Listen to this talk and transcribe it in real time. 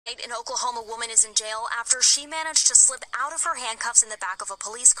An Oklahoma woman is in jail after she managed to slip out of her handcuffs in the back of a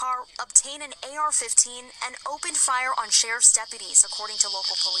police car, obtain an AR-15, and opened fire on sheriff's deputies, according to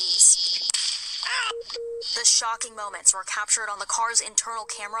local police. The shocking moments were captured on the car's internal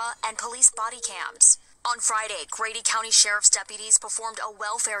camera and police body cams. On Friday, Gray County Sheriff's deputies performed a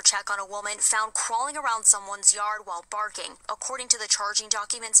welfare check on a woman found crawling around someone's yard while barking, according to the charging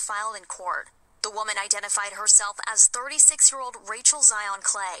documents filed in court. The woman identified herself as 36-year-old Rachel Zion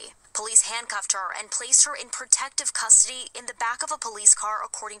Clay. Police handcuffed her and placed her in protective custody in the back of a police car,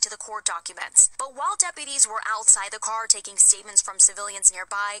 according to the court documents. But while deputies were outside the car taking statements from civilians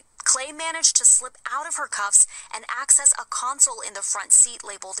nearby, Clay managed to slip out of her cuffs and access a console in the front seat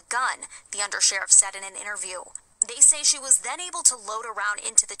labeled gun, the undersheriff said in an interview. They say she was then able to load a round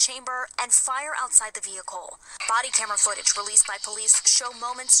into the chamber and fire outside the vehicle. Body camera footage released by police show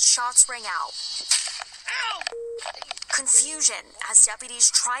moments shots rang out. Ow! Confusion as deputies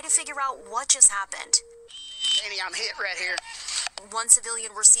try to figure out what just happened. Danny, I'm hit right here. One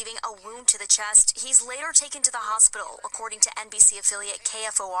civilian receiving a wound to the chest. He's later taken to the hospital, according to NBC affiliate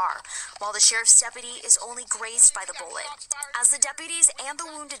KFOR, while the sheriff's deputy is only grazed by the bullet. As the deputies and the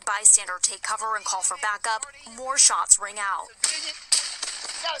wounded bystander take cover and call for backup, more shots ring out.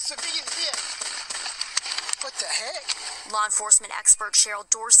 Got a civilian hit. What the heck? Law enforcement expert Cheryl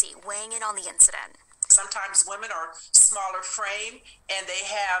Dorsey weighing in on the incident. Sometimes women are smaller frame and they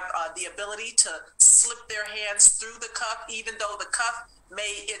have the ability to slip their hands through the cuff, even though the cuff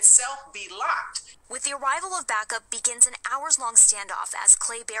may itself be locked. With the arrival of backup begins an hours-long standoff as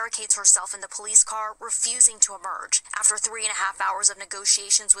Clay barricades herself in the police car, refusing to emerge. After 3.5 hours of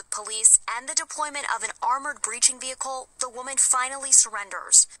negotiations with police and the deployment of an armored breaching vehicle, the woman finally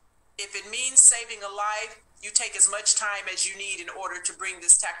surrenders. If it means saving a life, you take as much time as you need in order to bring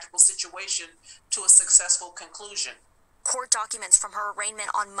this tactical situation to a successful conclusion. Court documents from her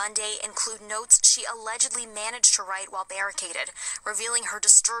arraignment on Monday include notes she allegedly managed to write while barricaded, revealing her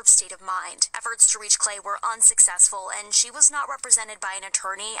disturbed state of mind. Efforts to reach Clay were unsuccessful, and she was not represented by an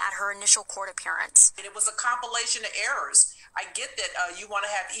attorney at her initial court appearance. It was a compilation of errors. I get that you want to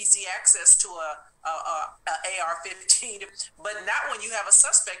have easy access to a AR-15, but not when you have a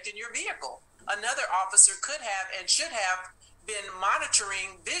suspect in your vehicle. Another officer could have and should have been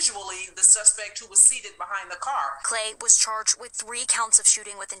monitoring visually the suspect who was seated behind the car. Clay was charged with 3 counts of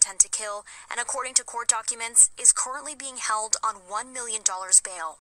shooting with intent to kill and, according to court documents, is currently being held on $1 million bail.